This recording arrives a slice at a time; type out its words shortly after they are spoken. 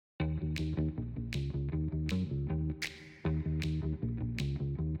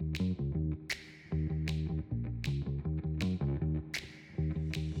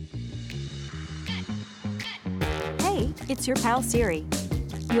It's your pal Siri.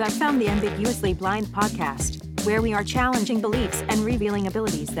 You have found the Ambiguously Blind podcast, where we are challenging beliefs and revealing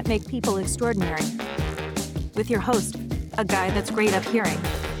abilities that make people extraordinary. With your host, a guy that's great at hearing,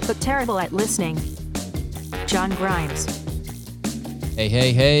 but terrible at listening, John Grimes.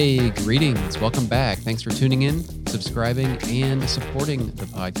 Hey, greetings. Welcome back. Thanks for tuning in, subscribing, and supporting the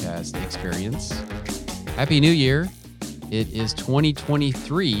podcast experience. Happy New Year. It is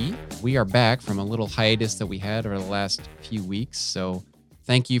 2023. We are back from a little hiatus that we had over the last few weeks. So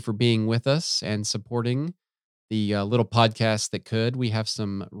thank you for being with us and supporting the little podcast that could. We have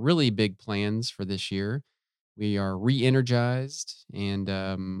some really big plans for this year. We are re-energized and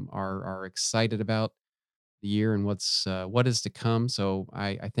are excited about the year and what is to come. So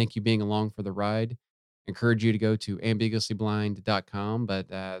I thank you being along for the ride. Encourage you to go to ambiguouslyblind.com.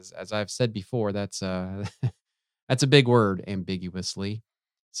 But as I've said before, that's that's a big word, ambiguously.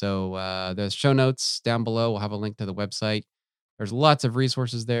 So the show notes down below will have a link to the website. There's lots of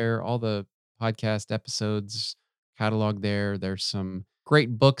resources there, all the podcast episodes catalog there. There's some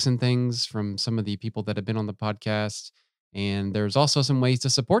great books and things from some of the people that have been on the podcast. And there's also some ways to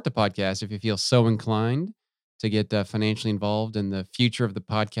support the podcast if you feel so inclined to get financially involved in the future of the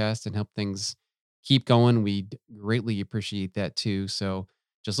podcast and help things keep going. We'd greatly appreciate that too. So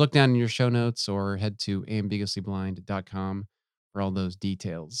just look down in your show notes or head to ambiguouslyblind.com for all those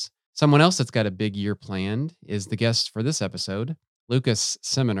details. Someone else that's got a big year planned is the guest for this episode, Lucas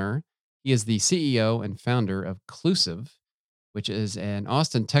Semener. He is the CEO and founder of Clusive, which is an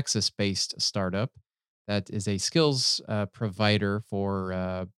Austin, Texas-based startup that is a skills provider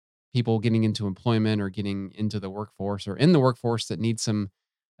for people getting into employment or getting into the workforce or in the workforce that need some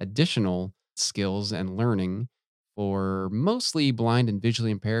additional skills and learning for mostly blind and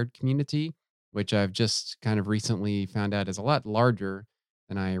visually impaired community, which I've just kind of recently found out is a lot larger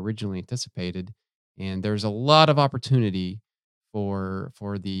than I originally anticipated. And there's a lot of opportunity for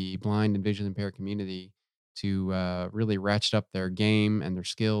the blind and visually impaired community to really ratchet up their game and their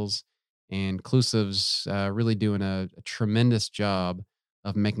skills. And Clusive's really doing a tremendous job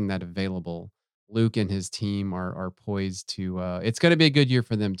of making that available. Luke and his team are poised to. It's going to be a good year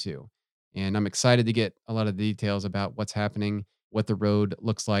for them too, and I'm excited to get a lot of the details about what's happening, what the road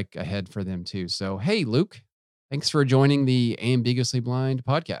looks like ahead for them too. So, hey, Luke, thanks for joining the Ambiguously Blind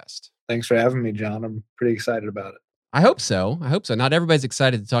podcast. Thanks for having me, John. I'm pretty excited about it. I hope so. Not everybody's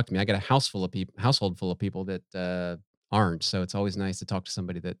excited to talk to me. I got a household full of people that aren't. So it's always nice to talk to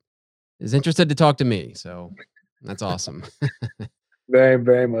somebody that is interested to talk to me. So that's awesome. Very,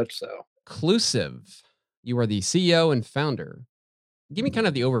 very much so. Clusive. You are the CEO and founder. Give me kind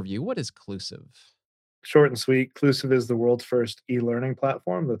of the overview. What is Clusive? Short and sweet, Clusive is the world's first e-learning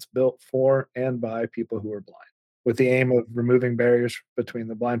platform that's built for and by people who are blind, with the aim of removing barriers between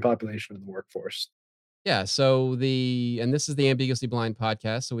the blind population and the workforce. Yeah. So and this is the Ambiguously Blind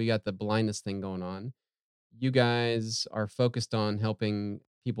podcast. So we got the blindness thing going on. You guys are focused on helping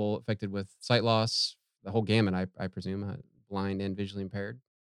people affected with sight loss, the whole gamut, I presume, blind and visually impaired.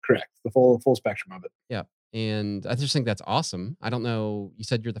 Correct. The full spectrum of it. Yeah. And I just think that's awesome. I don't know. You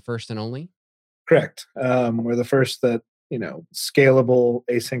said you're the first and only? Correct. We're the first that, scalable,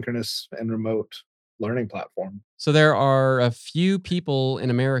 asynchronous, and remote learning platform. So there are a few people in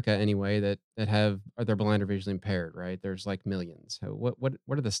America anyway that are they're blind or visually impaired, right? There's like millions. So what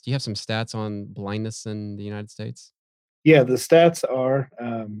are do you have some stats on blindness in the United States? Yeah, the stats are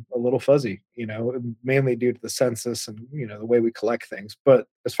a little fuzzy, mainly due to the census and, the way we collect things. But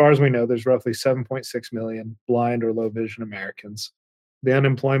as far as we know, there's roughly 7.6 million blind or low vision Americans. The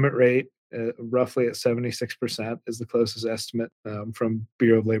unemployment rate, roughly at 76%, is the closest estimate from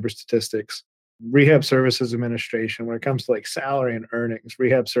Bureau of Labor Statistics. Rehab Services Administration, when it comes to like salary and earnings,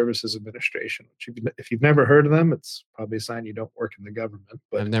 Rehab Services Administration, which if you've never heard of them, it's probably a sign you don't work in the government.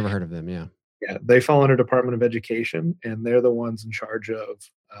 But I've never heard of them, yeah. Yeah, they fall under Department of Education, and they're the ones in charge of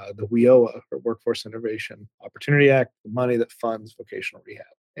the WIOA, or Workforce Innovation Opportunity Act, the money that funds vocational rehab.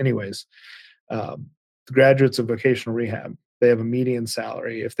 Anyways, the graduates of vocational rehab, they have a median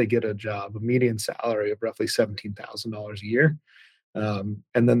salary, if they get a job, a median salary of roughly $17,000 a year. And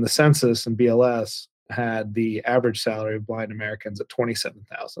then the census and BLS had the average salary of blind Americans at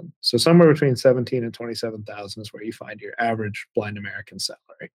 $27,000. So somewhere between $17,000 and $27,000 is where you find your average blind American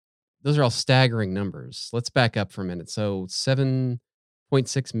salary. Those are all staggering numbers. Let's back up for a minute. So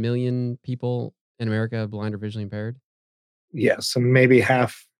 7.6 million people in America blind or visually impaired? Yes, and maybe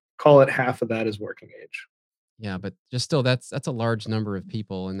call it half of that is working age. Yeah, but just still, that's a large number of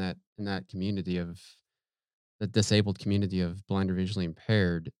people in that community of the disabled community of blind or visually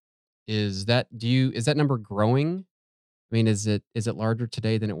impaired. Is that number growing? I mean, is it larger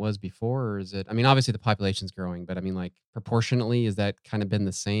today than it was before, or is it? I mean, obviously the population's growing, but I mean, like proportionately, is that kind of been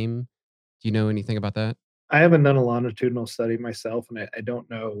the same? Do you know anything about that? I haven't done a longitudinal study myself, and I don't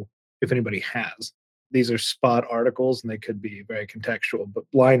know if anybody has. These are spot articles, and they could be very contextual, but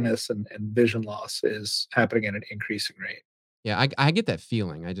blindness and vision loss is happening at an increasing rate. Yeah, I get that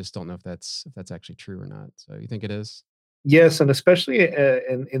feeling. I just don't know if that's actually true or not. So you think it is? Yes, and especially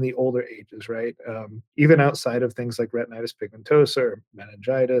in the older ages, right? Even outside of things like retinitis pigmentosa or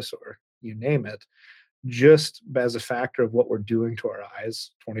meningitis or you name it, just as a factor of what we're doing to our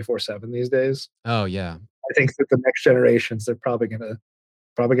eyes 24/7 these days, Oh yeah, I think that the next generations, they're probably gonna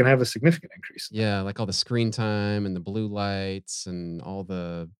have a significant increase in that yeah, like all the screen time and the blue lights and all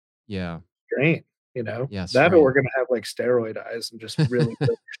the yeah, strain, you know? yeah, That or we're strain. gonna have, like, steroid eyes and just really,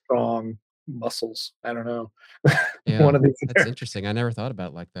 really strong muscles. I don't know. One Yeah, of these that's interesting. I never thought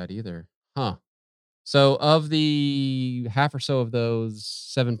about it like that either. Huh. So of the half or so of those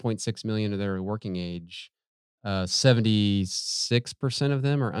 7.6 million that are working age, 76% of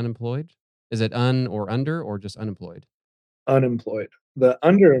them are unemployed? Is it un or under or just unemployed? unemployed. The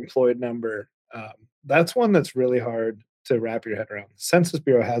underemployed number, that's one that's really hard to wrap your head around. The Census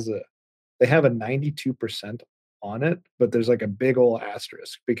Bureau they have a 92% on it, but there's, like, a big ol'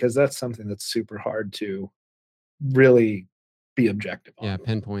 asterisk because that's something that's super hard to really be objective on. Yeah,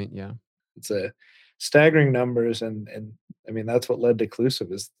 pinpoint, yeah. It's a staggering numbers, and I mean, that's what led to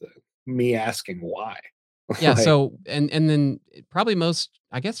Clusive is me asking why. Yeah, Like, so and then probably most,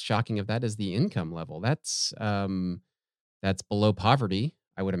 I guess, shocking of that is the income level. That's below poverty,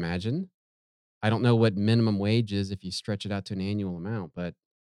 I would imagine. I don't know what minimum wage is if you stretch it out to an annual amount, but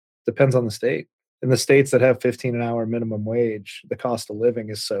depends on the state. In the states that have 15 an hour minimum wage, the cost of living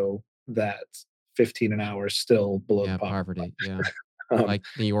is so that 15 an hour is still below the yeah, poverty poverty, yeah. line. Like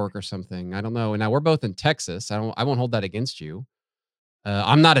New York or something. I don't know. Now we're both in Texas. I won't hold that against you.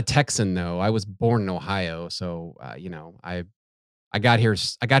 I'm not a Texan though. I was born in Ohio, so I got here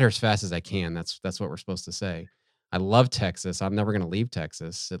as fast as I can. That's what we're supposed to say. I love Texas. I'm never going to leave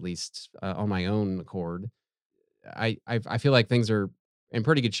Texas, at least on my own accord. I feel like things are in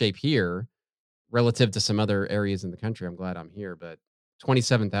pretty good shape here relative to some other areas in the country. I'm glad I'm here, but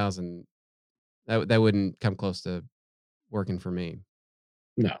 27,000, that wouldn't come close to working for me.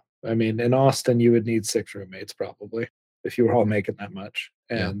 No. I mean, in Austin, you would need 6 roommates probably if you were all making that much,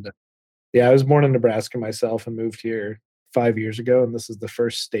 Yeah. and, yeah, I was born in Nebraska myself and moved here 5 years ago, and this is the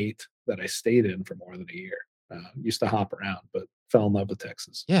first state that I stayed in for more than a year. Used to hop around, but fell in love with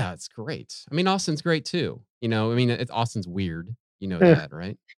Texas. Yeah, it's great. I mean, Austin's great too. I mean, Austin's weird. You know Eh, that,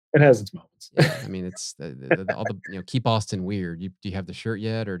 right? it has its moments. Yeah. I mean, it's all the, keep Austin weird. Do you have the shirt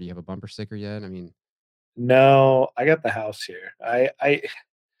yet, or do you have a bumper sticker yet? I mean, No, I got the house here.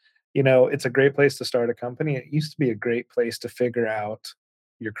 It's a great place to start a company. It used to be a great place to figure out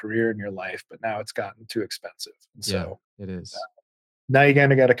your career and your life, but now it's gotten too expensive. And yeah, so it is. now you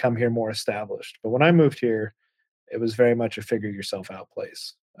kind of got to come here more established. But when I moved here, it was very much a figure yourself out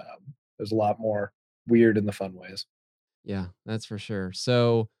place. There's a lot more weird in the fun ways. Yeah, that's for sure.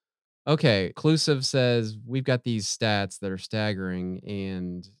 So, okay, Inclusive says we've got these stats that are staggering,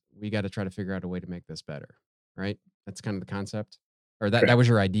 and we got to try to figure out a way to make this better. Right? That's kind of the concept, or that Correct. was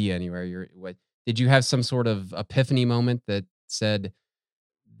your idea anyway. Your what? Did you have some sort of epiphany moment that said,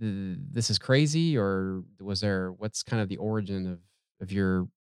 this is crazy, or was there what's kind of the origin of your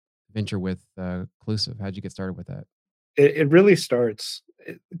venture with Inclusive? How'd you get started with that? It really starts.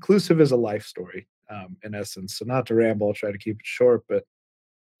 Inclusive is a life story, in essence. So not to ramble, I'll try to keep it short. But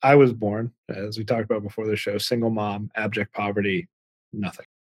I was born, as we talked about before the show, single mom, abject poverty, nothing.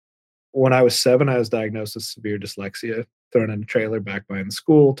 When I was 7, I was diagnosed with severe dyslexia, thrown in a trailer back behind the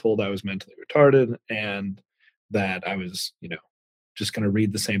school, told I was mentally retarded, and that I was, just going to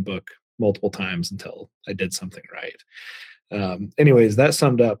read the same book multiple times until I did something right. Anyways, that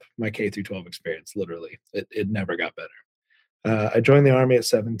summed up my K through 12 experience. Literally, it never got better. I joined the army at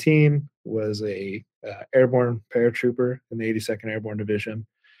 17. Was a airborne paratrooper in the 82nd Airborne Division.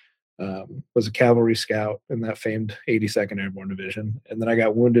 Was a cavalry scout in that famed 82nd Airborne Division, and then I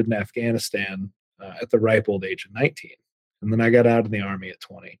got wounded in Afghanistan at the ripe old age of 19, and then I got out of the army at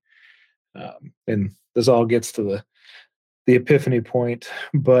 20. And this all gets to the epiphany point,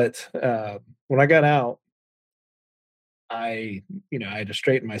 but when I got out, I had to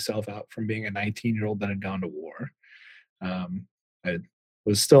straighten myself out from being a 19-year-old that had gone to war. I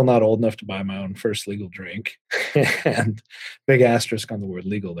was still not old enough to buy my own first legal drink, and big asterisk on the word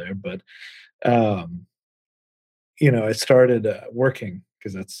legal there. But um, I started working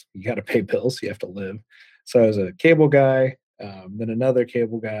because that's you got to pay bills, you have to live. So I was a cable guy, then another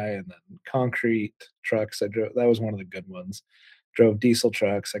cable guy, and then concrete trucks. I drove. That was one of the good ones. Drove diesel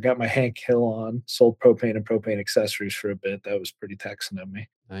trucks. I got my Hank Hill on. Sold propane and propane accessories for a bit. That was pretty Texan of me.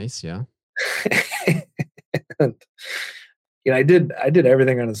 Nice. Yeah. And, I did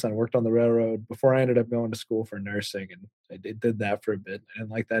everything under the sun. Worked on the railroad before I ended up going to school for nursing, and I did that for a bit. I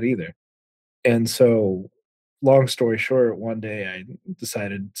didn't like that either. And so, long story short, one day I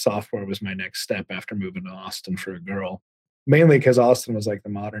decided software was my next step after moving to Austin for a girl. Mainly because Austin was like the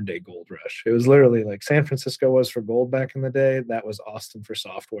modern day gold rush. It was literally like San Francisco was for gold back in the day. That was Austin for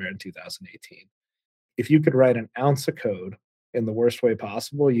software in 2018. If you could write an ounce of code in the worst way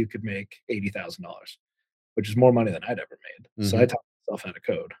possible, you could make $80,000, which is more money than I'd ever made. So Hmm. I taught myself how to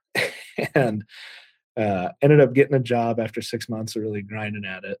code and ended up getting a job after 6 months of really grinding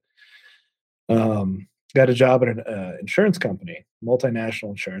at it. Got a job at an insurance company, multinational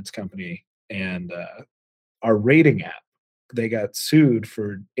insurance company, and our rating app, they got sued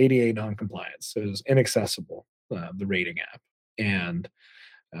for ADA noncompliance. So it was inaccessible, the rating app, and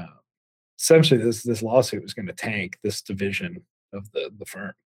uh, essentially this lawsuit was going to tank this division of the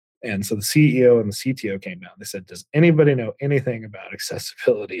firm. And so the CEO and the CTO came down. They said, "Does anybody know anything about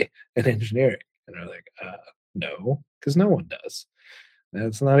accessibility and engineering?" And they're like, "No, because no one does. And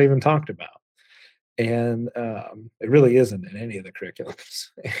it's not even talked about." And it really isn't in any of the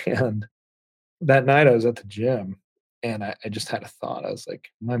curriculums. And that night I was at the gym, and I just had a thought. I was like,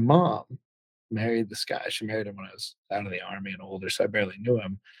 my mom married this guy. She married him when I was out of the army and older, so I barely knew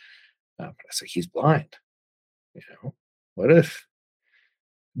him. But I was like, he's blind. You know, what if?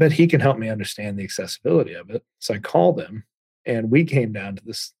 But he can help me understand the accessibility of it. So I called him, and we came down to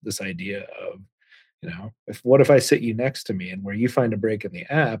this idea of, if what if I sit you next to me, and where you find a break in the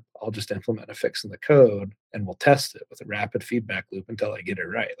app, I'll just implement a fix in the code, and we'll test it with a rapid feedback loop until I get it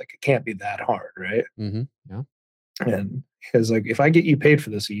right. Like, it can't be that hard, right? Hmm. Yeah. And he was like, "If I get you paid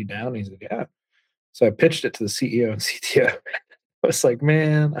for this, are you down?" And he's like, "Yeah." So I pitched it to the CEO and CTO. I was like,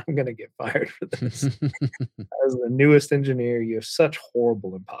 "Man, I'm gonna get fired for this." As the newest engineer, you have such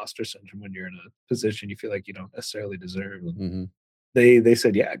horrible imposter syndrome when you're in a position you feel like you don't necessarily deserve. And Hmm. they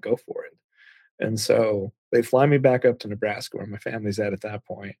said, "Yeah, go for it." And so they fly me back up to Nebraska, where my family's at that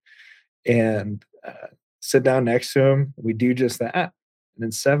point, and sit down next to him. We do just that. And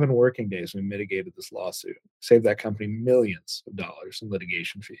in 7 working days, we mitigated this lawsuit, saved that company millions of dollars in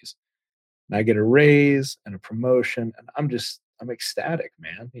litigation fees. And I get a raise and a promotion, and I'm ecstatic,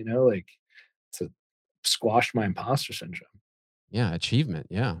 man. Like, to squash my imposter syndrome. Yeah. Achievement.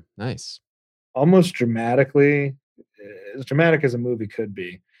 Yeah. Nice. Almost dramatically, as dramatic as a movie could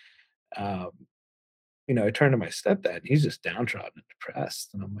be. Um, I turned to my stepdad, and he's just downtrodden and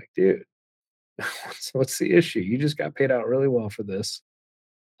depressed. And I'm like, dude, what's the issue? You just got paid out really well for this.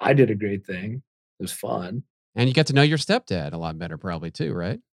 I did a great thing. It was fun. And you get to know your stepdad a lot better, probably too,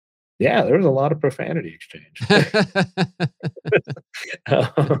 right? Yeah, there was a lot of profanity exchange.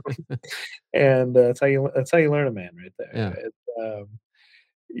 Um, and that's how you learn a man right there. Yeah.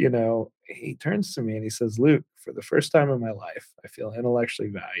 He turns to me and he says, "Luke, for the first time in my life, I feel intellectually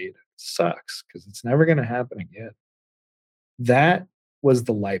valued. It sucks because it's never going to happen again." That was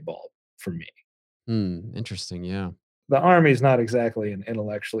the light bulb for me. Hmm. Interesting. Yeah. The army is not exactly an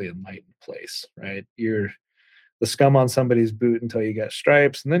intellectually enlightened place, right? You're the scum on somebody's boot until you get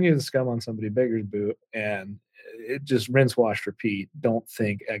stripes, and then you're the scum on somebody bigger's boot, and it just rinse, wash, repeat. Don't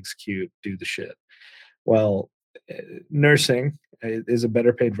think, execute, do the shit. Well, nursing is a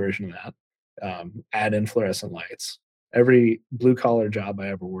better paid version of that. Add in fluorescent lights. Every blue collar job I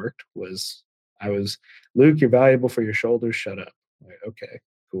ever worked I was, "Luke, you're valuable for your shoulders. Shut up." Like, okay,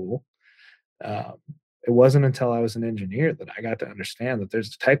 cool. Um, it wasn't until I was an engineer that I got to understand that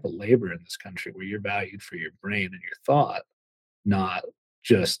there's a type of labor in this country where you're valued for your brain and your thought, not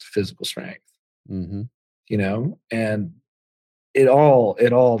just physical strength. Hmm. And it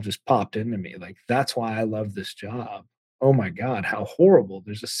all just popped into me. Like, that's why I love this job. Oh my God, how horrible.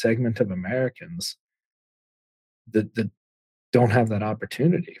 There's a segment of Americans that don't have that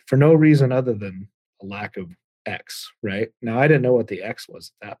opportunity for no reason other than a lack of X, right? Now, I didn't know what the X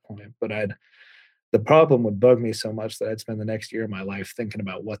was at that point, but the problem would bug me so much that I'd spend the next year of my life thinking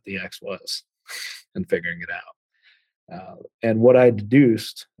about what the X was and figuring it out. And what I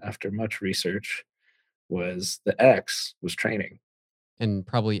deduced after much research was the X was training. And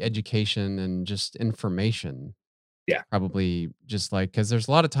probably education and just information. Yeah. Probably just like, because there's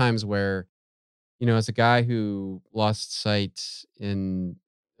a lot of times where, as a guy who lost sight when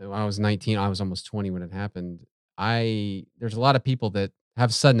I was 19, I was almost 20 when it happened. There's a lot of people that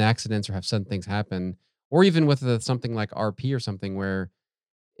have sudden accidents or have sudden things happen, or even with something like RP or something where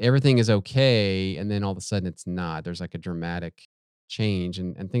everything is okay, and then all of a sudden it's not. There's like a dramatic change,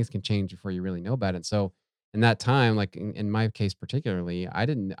 and things can change before you really know about it. So in that time, like in my case particularly, I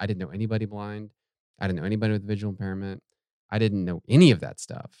didn't know anybody blind. I didn't know anybody with visual impairment. I didn't know any of that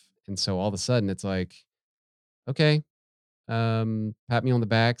stuff. And so all of a sudden it's like, okay, pat me on the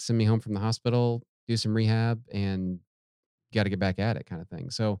back, send me home from the hospital, do some rehab, and got to get back at it kind of thing.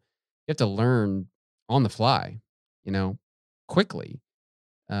 So you have to learn on the fly, you know, quickly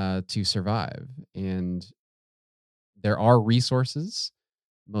to survive. And there are resources.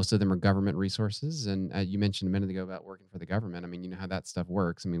 Most of them are government resources. And you mentioned a minute ago about working for the government. I mean, you know how that stuff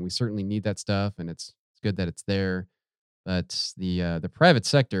works. I mean, we certainly need that stuff, and it's good that it's there. But the private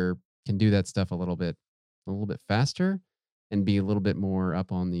sector can do that stuff a little bit faster, and be a little bit more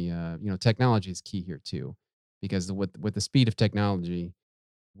up on the technology is key here too, because with the speed of technology,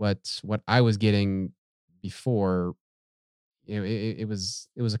 what I was getting before, it was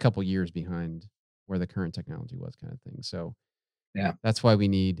a couple years behind where the current technology was, kind of thing. So Yeah. that's why we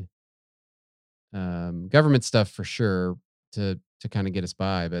need government stuff for sure to kind of get us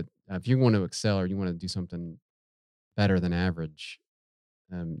by. But if you want to excel or you want to do something better than average,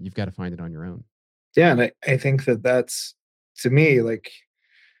 you've got to find it on your own. Yeah. And I think that that's, to me, like,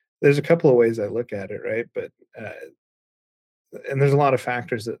 there's a couple of ways I look at it, right? But, and there's a lot of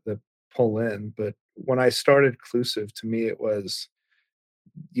factors that pull in. But when I started Clusive, to me, it was,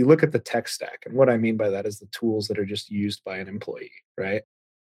 you look at the tech stack. And what I mean by that is the tools that are just used by an employee, right?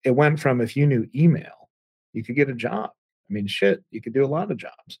 It went from, if you knew email, you could get a job. I mean, shit, you could do a lot of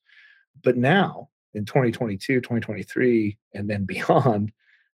jobs. But now in 2022, 2023, and then beyond,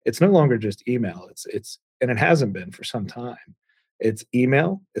 it's no longer just email. And it hasn't been for some time. It's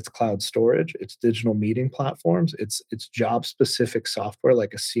email, it's cloud storage, it's digital meeting platforms, it's job specific software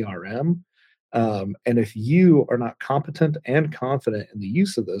like a CRM. And if you are not competent and confident in the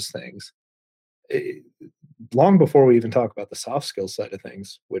use of those things, eh, long before we even talk about the soft skills side of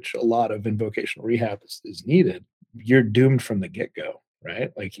things, which a lot of in vocational rehab is needed, you're doomed from the get go,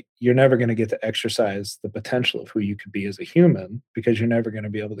 right? Like, you're never going to get to exercise the potential of who you could be as a human, because you're never going to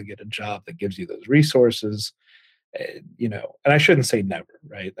be able to get a job that gives you those resources. And I shouldn't say never,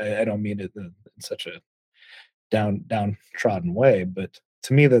 right? I don't mean it in such a downtrodden way, but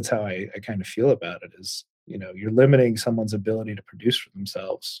to me, that's how I kind of feel about it. Is, you're limiting someone's ability to produce for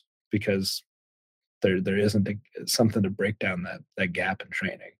themselves because there isn't something to break down that gap in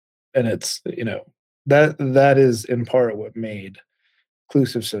training. And it's, that is in part what made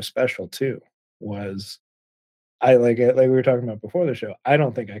Clusive so special too. Was, like we were talking about before the show, I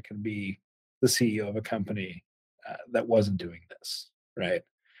don't think I could be the CEO of a company that wasn't doing this, right?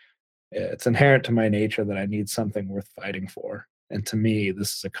 It's inherent to my nature that I need something worth fighting for. And to me,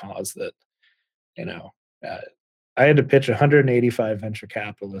 this is a cause that, you know, uh, I had to pitch 185 venture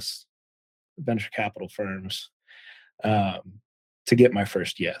capital firms, um, to get my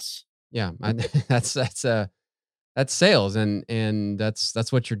first yes. Yeah, that's sales, and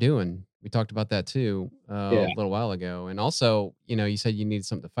that's what you're doing. We talked about that too Yeah. a little while ago, and also, you said you needed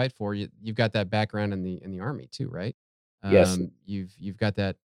something to fight for. You've got that background in the army too, right? Yes. You've got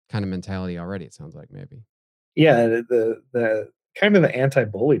that kind of mentality already. It sounds like maybe. Yeah. The kind of the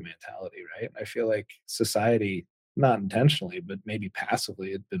anti-bully mentality, right? I feel like society, not intentionally, but maybe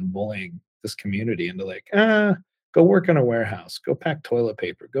passively, had been bullying this community into, like, go work in a warehouse, go pack toilet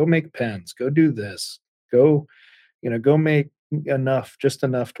paper, go make pens, go do this, go, go make just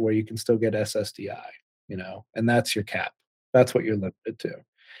enough to where you can still get SSDI, and that's your cap. That's what you're limited to.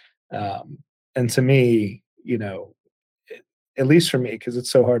 And to me, at least for me, because it's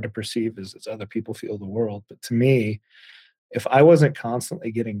so hard to perceive as other people feel the world. But to me, if I wasn't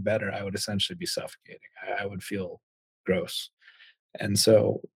constantly getting better, I would essentially be suffocating. I would feel gross. And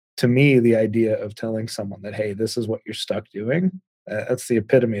so, to me, the idea of telling someone that, hey, this is what you're stuck doing, that's the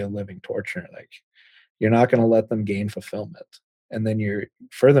epitome of living torture. Like, you're not going to let them gain fulfillment. And then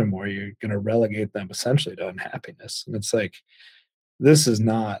furthermore, you're going to relegate them essentially to unhappiness. And it's like, this is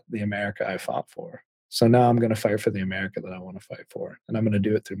not the America I fought for. So now I'm going to fight for the America that I want to fight for. And I'm going to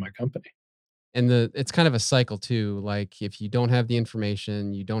do it through my company. And it's kind of a cycle too. Like if you don't have the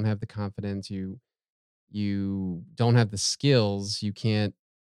information, you don't have the confidence, you don't have the skills, you can't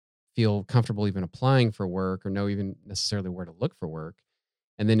feel comfortable even applying for work or know even necessarily where to look for work.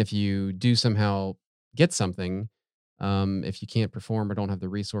 And then if you do somehow get something, if you can't perform or don't have the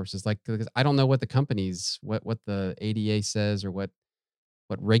resources, like 'cause I don't know what the companies, what the ADA says, or what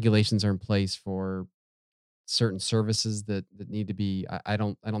regulations are in place for certain services that need to be. I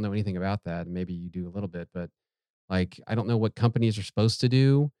don't know anything about that. Maybe you do a little bit, but like I don't know what companies are supposed to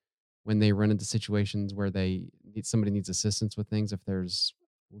do when they run into situations where somebody needs assistance with things. If there's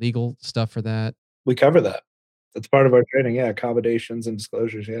legal stuff for that? We cover that. That's part of our training. Yeah, accommodations and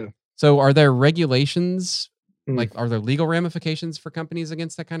disclosures. Yeah. So are there regulations, Mm. like, are there legal ramifications for companies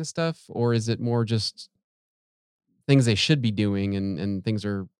against that kind of stuff? Or is it more just things they should be doing and things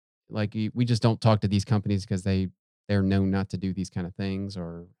are like, we just don't talk to these companies because they're known not to do these kind of things?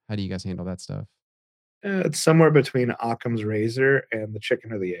 Or how do you guys handle that stuff? It's somewhere between Occam's razor and the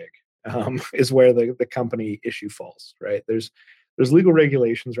chicken or the egg, is where the company issue falls, right? There's legal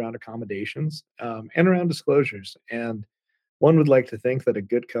regulations around accommodations, and around disclosures. And one would like to think that a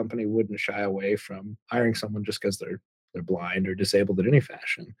good company wouldn't shy away from hiring someone just because they're blind or disabled in any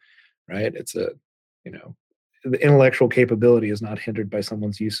fashion, right? It's a, you know, the intellectual capability is not hindered by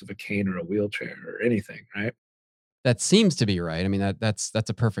someone's use of a cane or a wheelchair or anything, right? That seems to be right. I mean, that's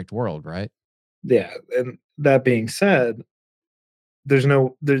a perfect world, right? Yeah. And that being said, there's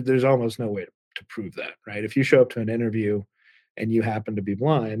almost no way to prove that, right? If you show up to an interview and you happen to be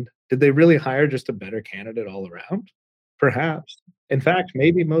blind, did they really hire just a better candidate all around? Perhaps. In fact,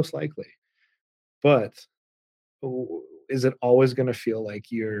 maybe most likely. But is it always going to feel like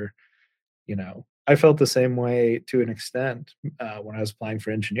I felt the same way to an extent when I was applying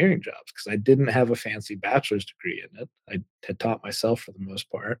for engineering jobs because I didn't have a fancy bachelor's degree in it. I had taught myself for the most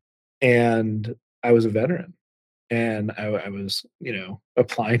part, and I was a veteran, and I was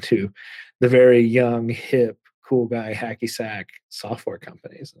applying to the very young, hip, cool guy hacky sack software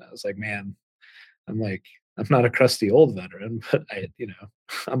companies, and I was like, man, I'm not a crusty old veteran, but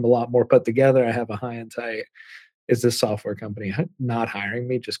I'm a lot more put together. I have a high and tight. Is this software company not hiring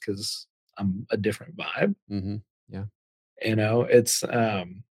me just because I'm a different vibe? Mhm. Yeah. It's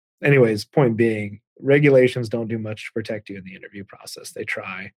anyways, point being, regulations don't do much to protect you in the interview process. They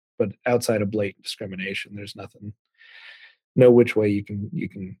try, but outside of blatant discrimination, there's nothing, no which way you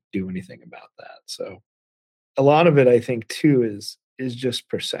can do anything about that. So a lot of it, I think, too, is just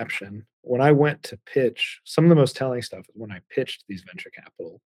perception. When I went to pitch, some of the most telling stuff is when I pitched these venture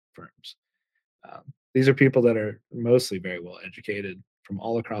capital firms. These are people that are mostly very well educated from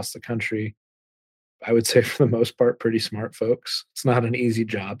all across the country. I would say for the most part, pretty smart folks. It's not an easy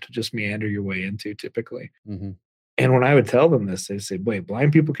job to just meander your way into typically. Mhm. And when I would tell them this, they say, wait,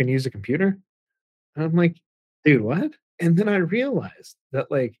 blind people can use a computer? And I'm like, dude, what? And then I realized that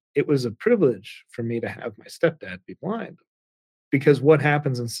it was a privilege for me to have my stepdad be blind because what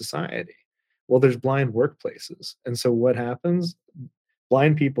happens in society? Well, there's blind workplaces. And so what happens?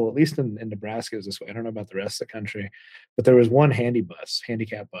 Blind people, at least in Nebraska, is this way. I don't know about the rest of the country, but there was one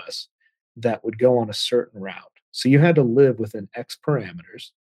handicap bus that would go on a certain route. So you had to live within X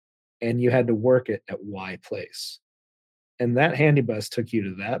parameters and you had to work it at Y place. And that handy bus took you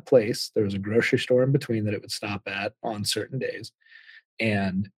to that place. There was a grocery store in between that it would stop at on certain days.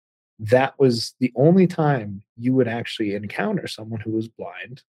 And that was the only time you would actually encounter someone who was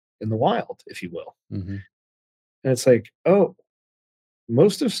blind in the wild, if you will. Mhm. And it's like, oh,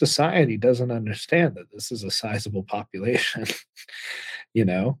 most of society doesn't understand that this is a sizable population,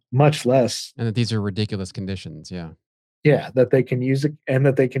 much less, And that these are ridiculous conditions, yeah. yeah, that they can use it and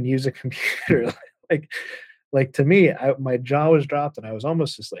that they can use a computer. like, to me, my jaw was dropped and I was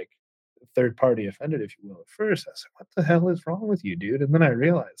almost just like third party offended, if you will. At first, I was like, what the hell is wrong with you, dude? And then I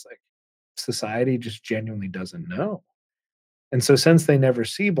realized society just genuinely doesn't know. And so, since they never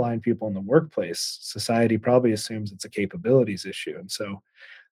see blind people in the workplace, society probably assumes it's a capabilities issue. And so,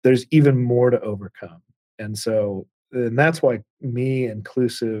 there's even more to overcome. And that's why me,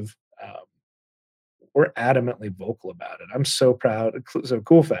 Inclusive, we're adamantly vocal about it. I'm so proud. So,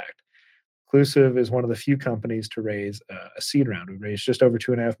 cool fact: Inclusive is one of the few companies to raise a seed round. We raised just over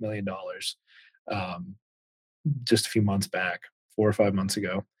 $2.5 million just a few months back, 4 or 5 months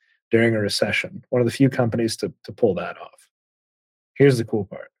ago, during a recession. One of the few companies to pull that off. Here's the cool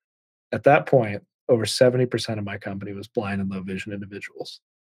part: at that point, over 70% of my company was blind and low vision individuals.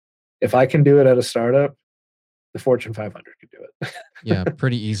 If I can do it at a startup, the Fortune 500 could do it. Yeah,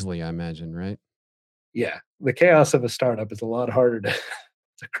 pretty easily, I imagine, right? Yeah, the chaos of a startup is a lot harder to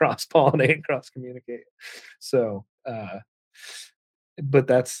cross pollinate and cross communicate. So, but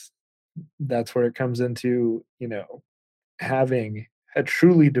that's where it comes into having a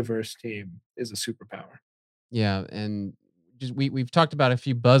truly diverse team is a superpower. Yeah, and just we've talked about a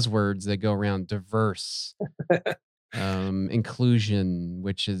few buzzwords that go around: diverse, inclusion,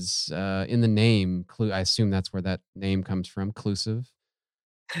 which is in the name. I assume that's where that name comes from. Inclusive.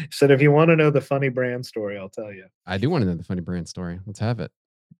 So, if you want to know the funny brand story, I'll tell you. I do want to know the funny brand story. Let's have it.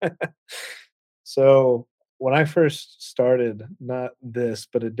 So when I first started, not this,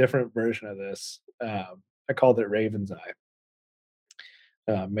 but a different version of this, I called it Raven's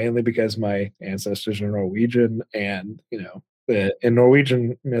Eye, mainly because my ancestors are Norwegian, and In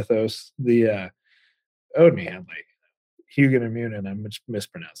Norwegian mythos, the Odin had like Hugin and Munin. I'm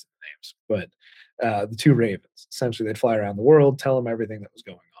mispronouncing the names, but the two ravens. Essentially, they'd fly around the world, tell them everything that was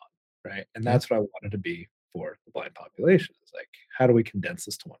going on, right? And Yeah. that's what I wanted to be for the blind population. It's like, how do we condense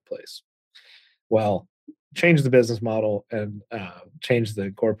this to one place? Well, change the business model and change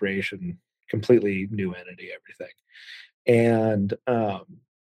the corporation, completely new entity, everything. And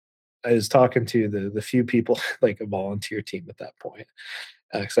I was talking to the few people, like a volunteer team at that point,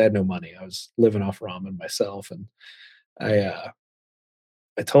 because I had no money. I was living off ramen myself, and I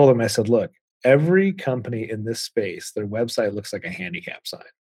I told them, I said, look, every company in this space, their website looks like a handicap sign.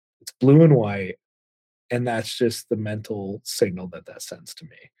 It's blue and white, and that's just the mental signal that that sends to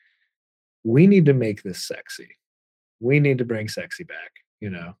me. We need to make this sexy. We need to bring sexy back,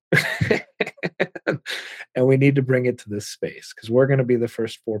 you know? And we need to bring it to this space because we're going to be the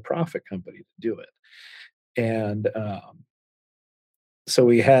first for-profit company to do it. And so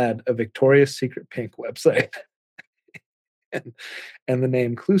we had a Victoria's Secret pink website and, and the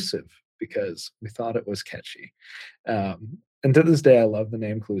name Clusive because we thought it was catchy. And to this day, I love the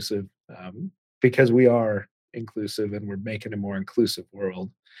name Clusive because we are inclusive and we're making a more inclusive world.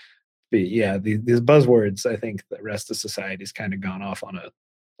 But yeah, these buzzwords, I think the rest of society's kind of gone off on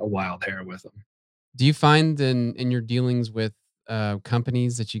a wild hair with them. Do you find in your dealings with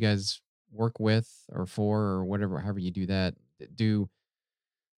companies that you guys work with or for or whatever, however you do that, do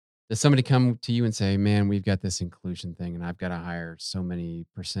does somebody come to you and say, "Man, we've got this inclusion thing, and I've got to hire so many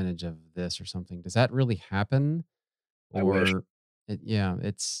percentage of this or something"? Does that really happen? I wish. Or yeah,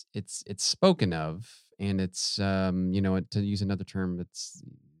 it's spoken of, and it's to use another term,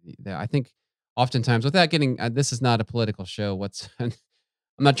 I think oftentimes without getting this is not a political show. What's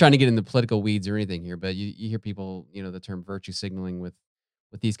I'm not trying to get in the political weeds or anything here, but you hear people, the term virtue signaling with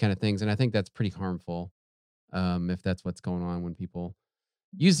these kind of things, and I think that's pretty harmful if that's what's going on when people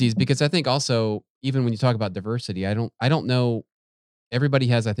use these. Because I think also even when you talk about diversity, I don't know. Everybody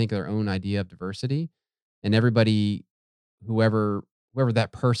has, I think, their own idea of diversity, and everybody whoever whoever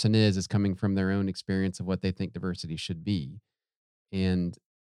that person is coming from their own experience of what they think diversity should be. And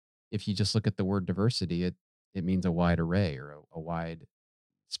if you just look at the word diversity, it means a wide array or a wide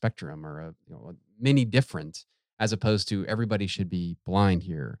spectrum or many different, as opposed to everybody should be blind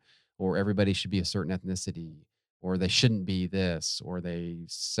here or everybody should be a certain ethnicity or they shouldn't be this or they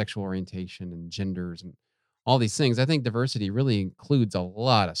sexual orientation and genders and all these things. I think diversity really includes a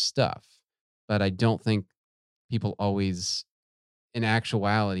lot of stuff, but I don't think people always in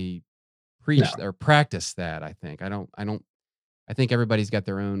actuality No. preach or practice that. I think everybody's got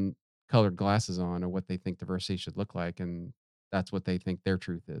their own colored glasses on or what they think diversity should look like, and that's what they think their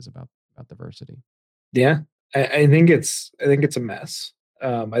truth is about diversity. Yeah, I think it's a mess.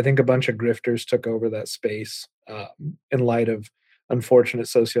 I think a bunch of grifters took over that space in light of unfortunate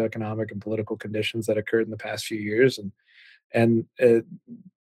socioeconomic and political conditions that occurred in the past few years, and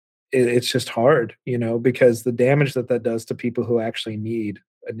it's just hard, because the damage that that does to people who actually need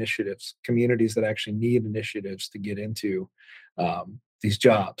initiatives, communities that actually need initiatives to get into these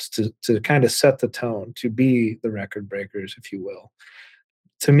jobs, to kind of set the tone, to be the record breakers, if you will.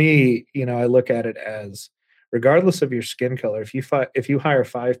 To me, I look at it as regardless of your skin color, if you hire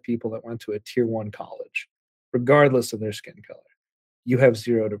 5 people that went to a tier 1 college, regardless of their skin color, you have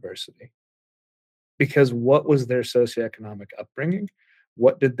zero diversity. Because what was their socioeconomic upbringing?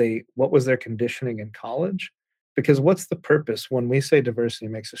 What was their conditioning in college? Because what's the purpose when we say diversity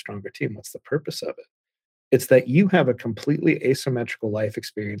makes a stronger team? What's the purpose of it? It's that you have a completely asymmetrical life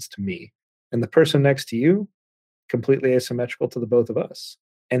experience to me, and the person next to you completely asymmetrical to the both of us.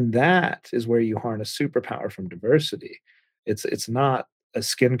 And that is where you harness superpower from diversity. It's not a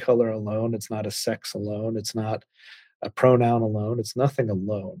skin color alone, it's not a sex alone, it's not a pronoun alone, it's nothing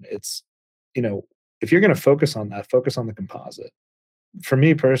alone. It's, you know, if you're going to focus on that, focus on the composite. For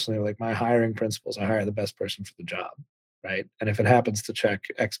me personally, like my hiring principles, I hire the best person for the job, right? And if it happens to check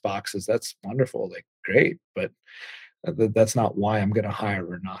X boxes, that's wonderful, like great, but that's not why I'm going to hire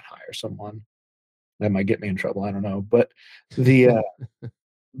or not hire someone. That might get me in trouble. I don't know, but the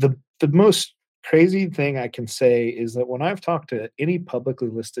the most crazy thing I can say is that when I've talked to any publicly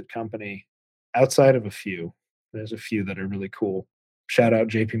listed company outside of a few, there's a few that are really cool. Shout out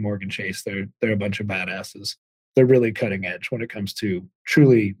JP Morgan Chase. They're a bunch of badasses. They're really cutting edge when it comes to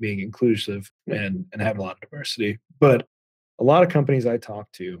truly being inclusive and having a lot of diversity. But a lot of companies I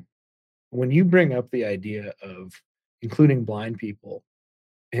talk to, when you bring up the idea of including blind people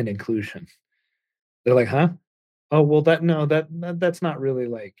in inclusion, they're like, "Huh? Oh, well, that no, that's not really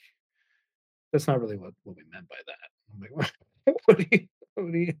like that's not really what we meant by that." I'm like, "What? What do you?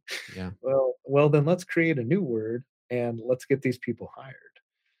 What do you?" Yeah. Well, then let's create a new word and let's get these people hired,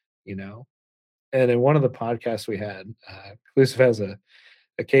 you know? And in one of the podcasts we had, Clusive has a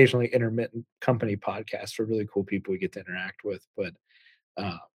occasionally intermittent company podcast for really cool people we get to interact with. But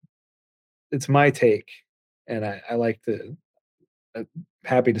uh, it's my take, and I like to, uh,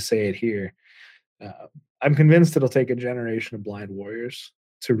 happy to say it here. Uh, I'm convinced it'll take a generation of blind warriors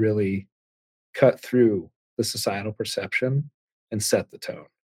to really cut through the societal perception and set the tone.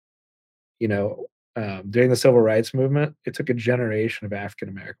 You know, during the civil rights movement, it took a generation of African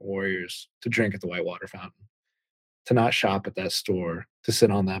American warriors to drink at the Whitewater Fountain, to not shop at that store, to sit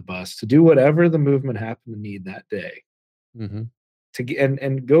on that bus, to do whatever the movement happened to need that day, Hmm.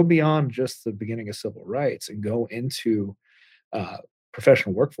 and go beyond just the beginning of civil rights and go into uh,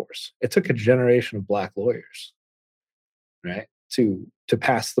 professional workforce. It took a generation of black lawyers, right, to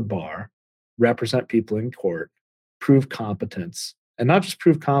pass the bar, represent people in court, prove competence, and not just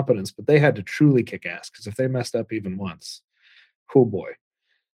prove competence, but they had to truly kick ass because if they messed up even once, oh boy.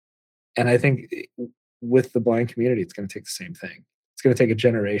 And I think with the blind community, it's going to take the same thing. It's going to take a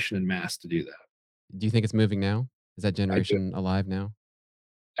generation in mass to do that. Do you think it's moving now? Is that I do. generation alive now?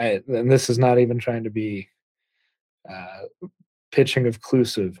 And this is not even trying to be uh, pitching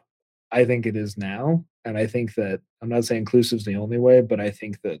inclusive. I think it is now, and I think that I'm not saying inclusive is the only way, but I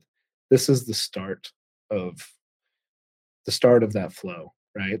think that this is of the start of that flow.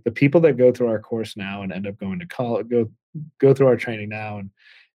 Right, the people that go through our course now and end up going to college, go through our training now and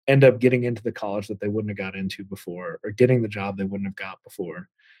end up getting into the college that they wouldn't have got into before, or getting the job they wouldn't have got before.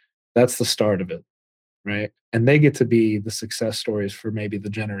 That's the start of it, right? And they get to be the success stories for maybe the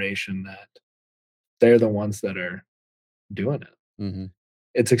generation that they're the ones that are doing it. Hmm.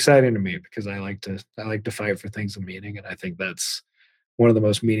 It's exciting to me because I like to fight for things of meaning, and I think that's one of the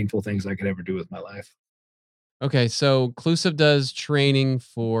most meaningful things I could ever do with my life. Okay, so Clusive does training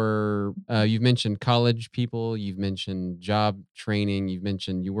for you've mentioned college people, you've mentioned job training, you've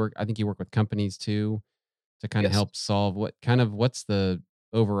mentioned you work I think you work with companies too to kind of Yes. help solve what's the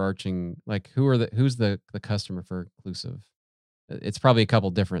overarching like who's the customer for Clusive? It's probably a couple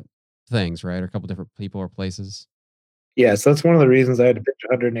different things, right? Or a couple different people or places. Yes, that's one of the reasons I had to pitch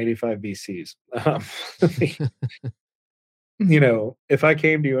 185 VCs. If I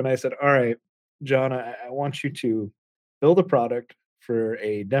came to you and I said, "All right, John, I want you to build a product for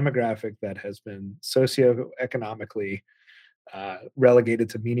a demographic that has been socioeconomically relegated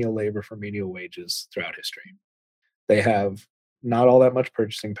to menial labor for menial wages throughout history. They have not all that much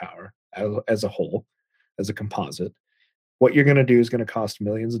purchasing power as a whole, as a composite. What you're going to do is going to cost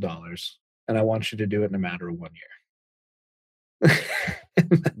millions of dollars, and I want you to do it in a matter of 1 year."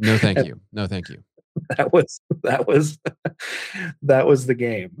 No, thank you. No, thank you. that was that was the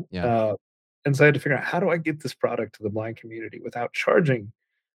game. Yeah, And so I had to figure out, how do I get this product to the blind community without charging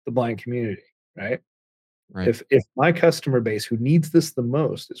the blind community, right? right. If my customer base who needs this the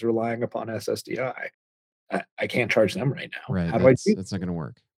most is relying upon SSDI, I can't charge them right now. Right. How do I do? That's not going to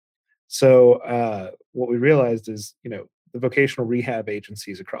work. So what we realized is, the vocational rehab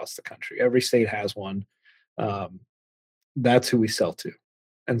agencies across the country, every state has one. Um, that's who we sell to.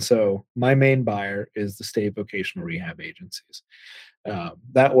 And so my main buyer is the state vocational rehab agencies.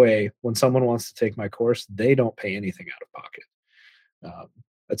 That way, when someone wants to take my course, they don't pay anything out of pocket. Um,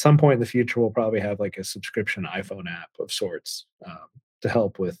 at some point in the future, we'll probably have like a subscription iPhone app of sorts, to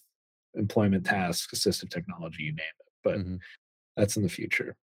help with employment tasks, assistive technology, you name it. But Hmm. that's in the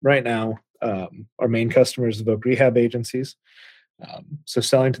future. Right now, our main customers are voc rehab agencies. So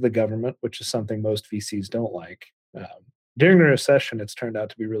selling to the government, which is something most VCs don't like. During the recession, it's turned out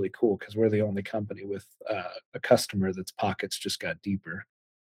to be really cool because we're the only company with a customer that's pockets just got deeper.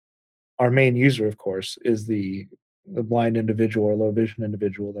 Our main user, of course, is the blind individual or low vision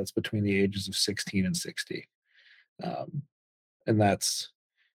individual that's between the ages of 16 and 60. Um, and that's,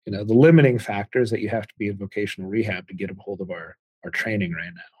 the limiting factor is that you have to be in vocational rehab to get a hold of our training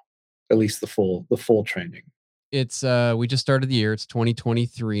right now, at least the full training. It's we just started the year. It's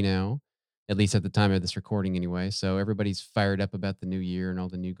 2023 now, at least at the time of this recording anyway. So everybody's fired up about the new year and all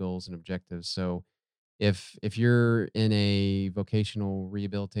the new goals and objectives. So if you're in a vocational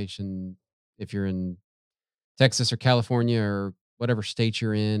rehabilitation, if you're in Texas or California or whatever state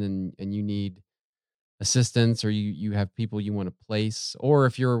you're in and you need assistance or you have people you want to place, or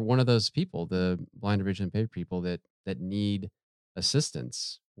if you're one of those people, the blind or vision impaired people that need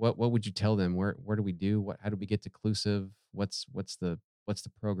assistance, what would you tell them? Where do we do? How do we get to Clusive? What's the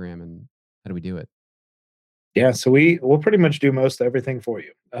program and how do we do it? Yeah, so we'll pretty much do most everything for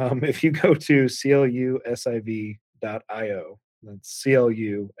you. If you go to clusiv.io, that's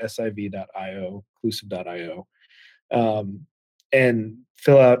clusiv.io, clusive.io. Um, and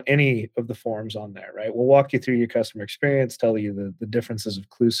fill out any of the forms on there, right? We'll walk you through your customer experience, tell you the differences of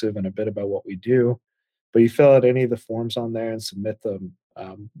Clusive and a bit about what we do. But you fill out any of the forms on there and submit them.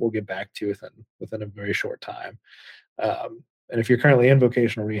 We'll get back to you within a very short time. And if you're currently in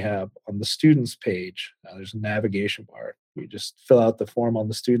vocational rehab, on the students page, there's a navigation bar. You just fill out the form on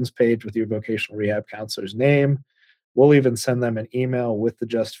the students page with your vocational rehab counselor's name. We'll even send them an email with the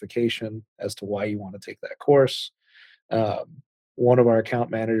justification as to why you want to take that course. Um, One of our account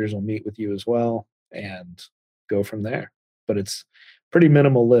managers will meet with you as well and go from there. But it's pretty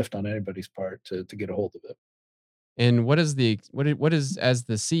minimal lift on anybody's part to get a hold of it. And what is as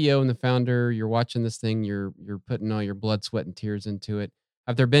the CEO and the founder, you're watching this thing, you're putting all your blood, sweat, and tears into it.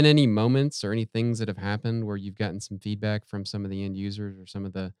 Have there been any moments or any things that have happened where you've gotten some feedback from some of the end users or some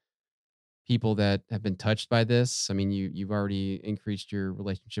of the people that have been touched by this? I mean, you've already increased your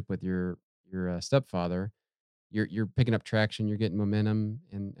relationship with your stepfather. You're picking up traction, you're getting momentum,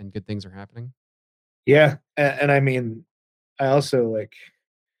 and good things are happening. Yeah, and I mean, I also like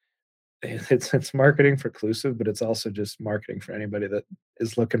it's marketing for Clusive, but it's also just marketing for anybody that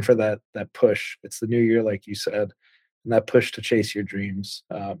is looking for that push. It's the new year, like you said, and that push to chase your dreams.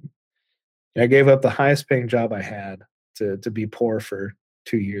 I gave up the highest paying job I had to be poor for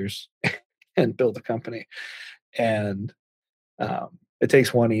 2 years and build a company, and it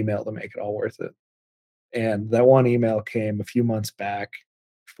takes one email to make it all worth it. And that one email came a few months back,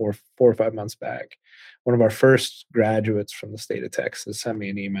 4 or 5 months back. One of our first graduates from the state of Texas sent me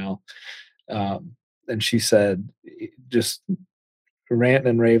an email, and she said, just ranting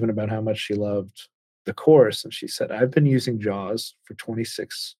and raving about how much she loved the course. And she said, "I've been using JAWS for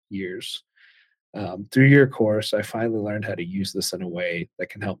 26 years. Through your course, I finally learned how to use this in a way that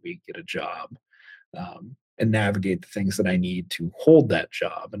can help me get a job, and navigate the things that I need to hold that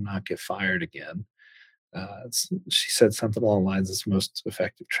job and not get fired again." She said something along the lines, "It's most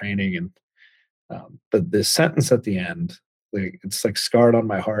effective training." And but this sentence at the end, like it's like scarred on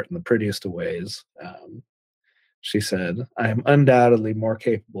my heart in the prettiest of ways. She said, "I am undoubtedly more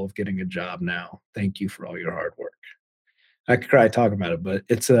capable of getting a job now. Thank you for all your hard work." I could cry talking about it, but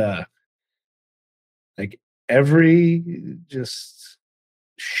it's a like every just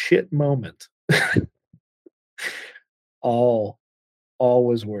shit moment, all all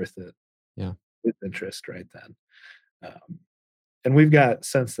was worth it Yeah. with interest right then. Um, and we've got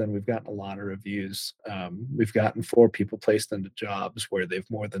since then we've gotten a lot of reviews. We've gotten 4 people placed into jobs where they've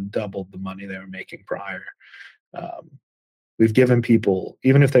more than doubled the money they were making prior. Um, we've given people,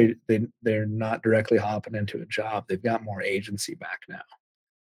 even if they're not directly hopping into a job, they've got more agency back now.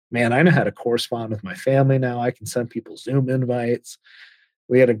 Man, I know how to correspond with my family now. I can send people Zoom invites.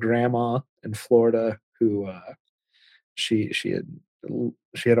 We had a grandma in Florida who she she had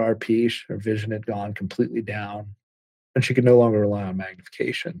she had RP. Her vision had gone completely down, and she could no longer rely on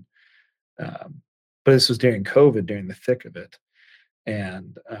magnification. Um, but this was during COVID, during the thick of it,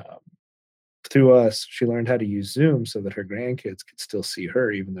 and through us, she learned how to use Zoom so that her grandkids could still see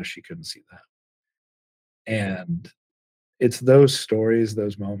her, even though she couldn't see them. And it's those stories,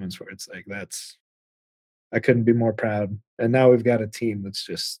 those moments where it's like, that's I couldn't be more proud. And now we've got a team that's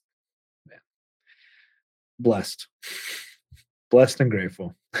just, man, blessed, blessed and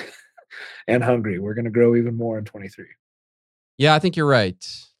grateful, and hungry. We're going to grow even more in 23. Yeah, I think you're right,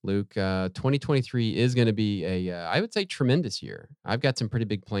 Luke. 2023 is going to be I would say, tremendous year. I've got some pretty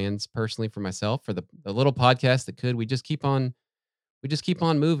big plans personally for myself for the little podcast that could. We just keep on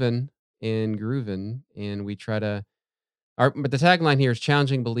moving and grooving, and we try to. But the tagline here is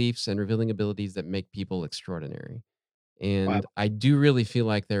challenging beliefs and revealing abilities that make people extraordinary. Wow. And I do really feel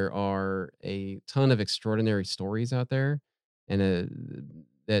like there are a ton of extraordinary stories out there, and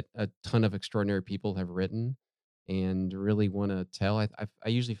that a ton of extraordinary people have written and really want to tell. I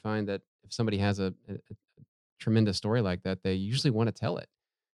usually find that if somebody has a tremendous story like that, they usually want to tell it,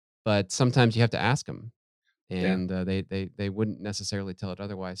 but sometimes you have to ask them, Yeah. and they wouldn't necessarily tell it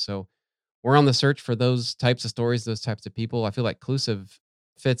otherwise. So we're on the search for those types of stories, those types of people. I feel like Clusive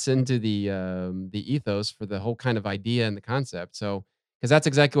fits into the ethos for the whole kind of idea and the concept. So, because that's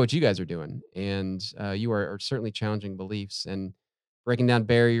exactly what you guys are doing, and you are certainly challenging beliefs and breaking down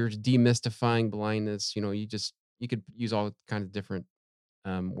barriers, demystifying blindness. You could use all kinds of different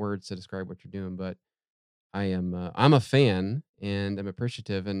words to describe what you're doing, but I'm a fan and I'm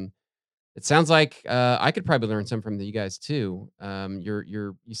appreciative, and it sounds like, I could probably learn some from you guys too.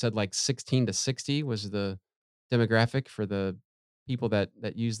 You said like 16 to 60 was the demographic for the people that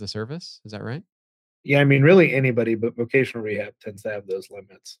use the service. Is that right? Yeah. I mean, really anybody, but vocational rehab tends to have those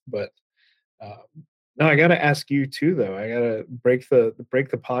limits. But no, I got to ask you too, though. I got to break the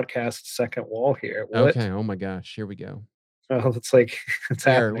podcast second wall here. What Okay. Oh my gosh. Here we go. Well, it's like it's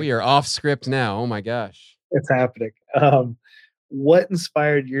happening. We are off script now. Oh my gosh. It's happening. What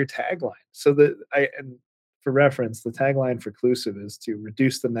inspired your tagline? So and for reference, the tagline for Clusive is to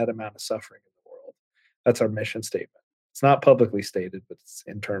reduce the net amount of suffering in the world. That's our mission statement. It's not publicly stated, but it's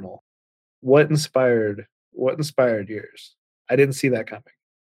internal. What inspired yours? I didn't see that coming.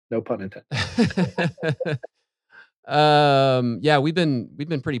 No pun intended. Yeah, we've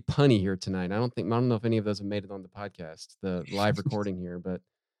been pretty punny here tonight. I don't know if any of those have made it on the podcast, the live recording here, but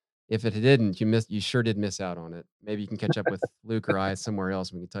if it didn't, you sure did miss out on it. Maybe you can catch up with Luke or I somewhere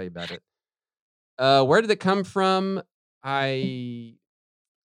else and we can tell you about it. Where did it come from? I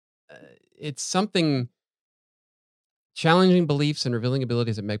it's something challenging beliefs and revealing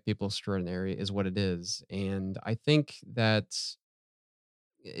abilities that make people extraordinary is what it is. And I think that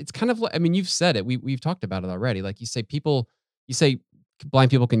it's kind of like, I mean, you've said it. We've talked about it already. Like you say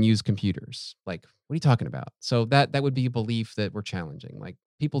blind people can use computers. Like, what are you talking about? So that would be a belief that we're challenging. Like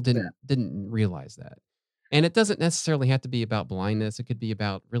people Yeah, didn't realize that. And it doesn't necessarily have to be about blindness. It could be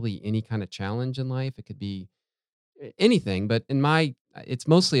about really any kind of challenge in life. It could be anything, but it's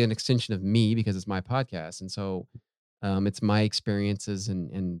mostly an extension of me because it's my podcast. And so it's my experiences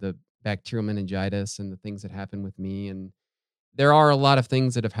and the bacterial meningitis and the things that happen with me. And there are a lot of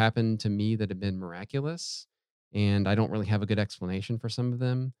things that have happened to me that have been miraculous, and I don't really have a good explanation for some of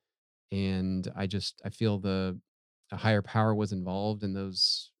them. And I feel a higher power was involved in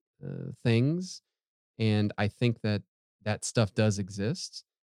those things, and I think that that stuff does exist.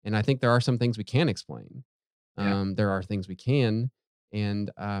 And I think there are some things we can explain. yeah. There are things we can,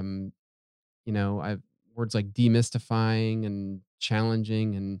 and I've words like demystifying and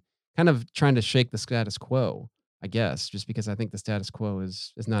challenging and kind of trying to shake the status quo, I guess, just because I think the status quo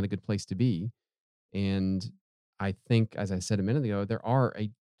is not a good place to be. And I think, as I said a minute ago, there are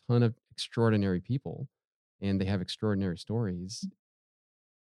a ton of extraordinary people and they have extraordinary stories.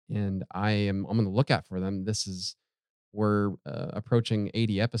 And I'm on the lookout for them. We're approaching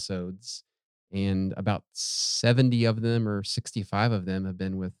 80 episodes, and about 70 of them or 65 of them have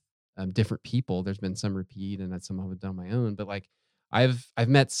been with different people. There's been some repeat, and that's some I've done my own. But like, I've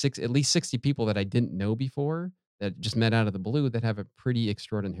met at least 60 people that I didn't know before that just met out of the blue that have a pretty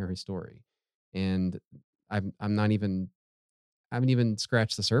extraordinary story, and I'm not even I haven't even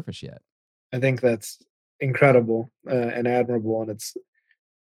scratched the surface yet. I think that's incredible and admirable, and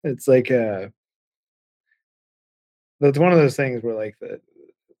it's like it's one of those things where like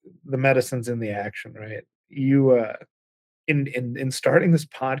the medicine's in the action, right? You in starting this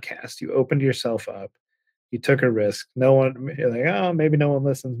podcast, you opened yourself up. You took a risk. No one, you're like, oh, maybe no one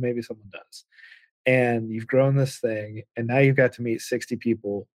listens, maybe someone does. And you've grown this thing, and now you've got to meet 60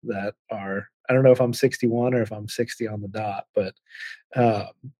 people that are, I don't know if I'm 61 or if I'm 60 on the dot, but um,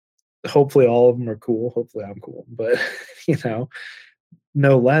 hopefully all of them are cool. Hopefully I'm cool, but you know,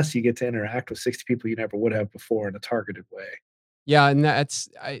 no less you get to interact with 60 people you never would have before in a targeted way. Yeah, and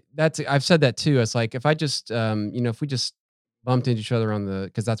I've said that too. It's like if I just if we just bumped into each other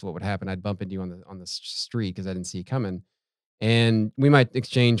because that's what would happen. I'd bump into you on the street because I didn't see you coming, and we might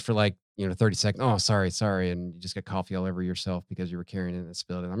exchange for like 30 seconds. Oh, sorry, and you just get coffee all over yourself because you were carrying it and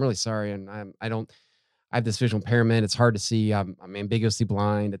spilled it. I'm really sorry, and I have this visual impairment. It's hard to see. I'm ambiguously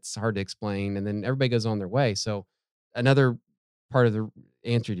blind. It's hard to explain, and then everybody goes on their way. So another part of the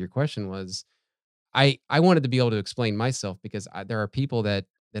answer to your question was I wanted to be able to explain myself because there are people that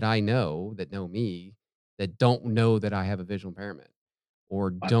I know that know me that don't know that I have a visual impairment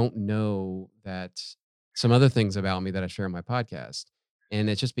or Wow. don't know that some other things about me that I share on my podcast. And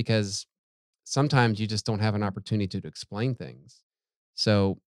it's just because sometimes you just don't have an opportunity to explain things.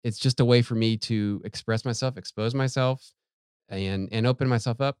 So it's just a way for me to express myself, expose myself, and open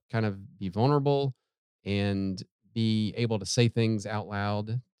myself up, kind of be vulnerable and be able to say things out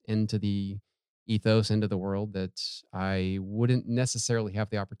loud into the ethos, into the world that I wouldn't necessarily have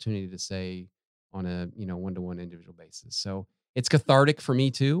the opportunity to say on a, one-to-one individual basis. So it's cathartic for me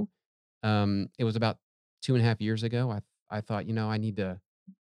too. It was about 2.5 years ago. I thought, I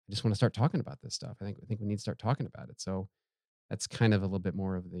just want to start talking about this stuff. I think we need to start talking about it. So that's kind of a little bit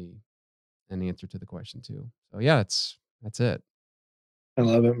more of an answer to the question too. So yeah, that's it. I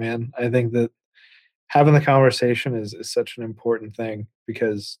love it, man. I think that having the conversation is such an important thing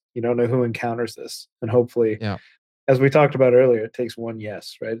because you don't know who encounters this. And hopefully, Yeah. as we talked about earlier, it takes one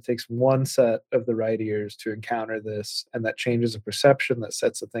yes, right? It takes one set of the right ears to encounter this, and that changes a perception, that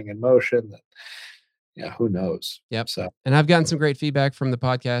sets a thing in motion. That, yeah, who knows? Yep. So And I've gotten some great feedback from the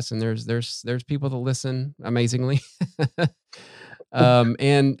podcast, and there's people that listen amazingly.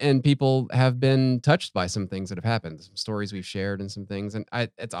 And people have been touched by some things that have happened, some stories we've shared and some things. And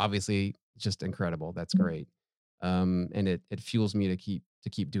it's obviously just incredible. That's great. And it fuels me to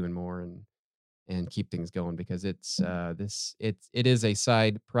keep doing more and keep things going because it is a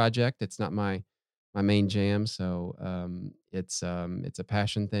side project. It's not my main jam. So it's a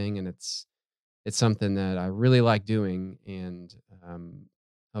passion thing, and it's something that I really like doing, and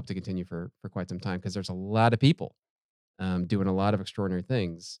hope to continue for quite some time because there's a lot of people doing a lot of extraordinary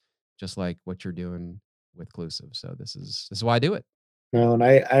things, just like what you're doing with Clusive. So this is why I do it. No, and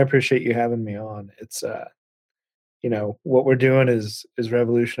I appreciate you having me on. It's what we're doing is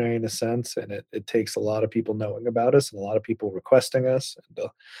revolutionary in a sense, and it takes a lot of people knowing about us and a lot of people requesting us and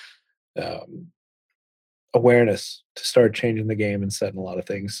um, awareness to start changing the game and setting a lot of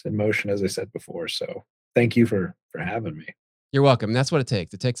things in motion, as I said before. So thank you for having me. You're welcome. That's what it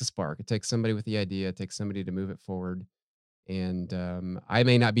takes. It takes a spark. It takes somebody with the idea. It takes somebody to move it forward. And I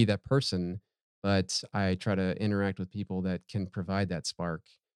may not be that person, but I try to interact with people that can provide that spark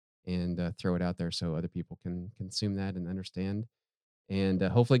and throw it out there so other people can consume that and understand. And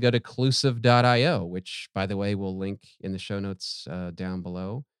hopefully go to clusive.io, which, by the way, we'll link in the show notes down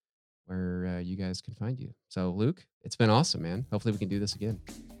below where you guys can find you. So, Luke, it's been awesome, man. Hopefully we can do this again.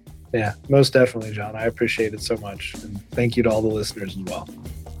 Yeah, most definitely, John. I appreciate it so much. And thank you to all the listeners as well.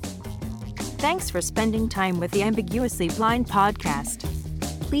 Thanks for spending time with the Ambiguously Blind podcast.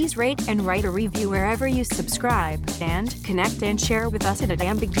 Please rate and write a review wherever you subscribe, and connect and share with us at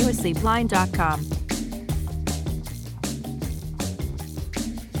ambiguouslyblind.com.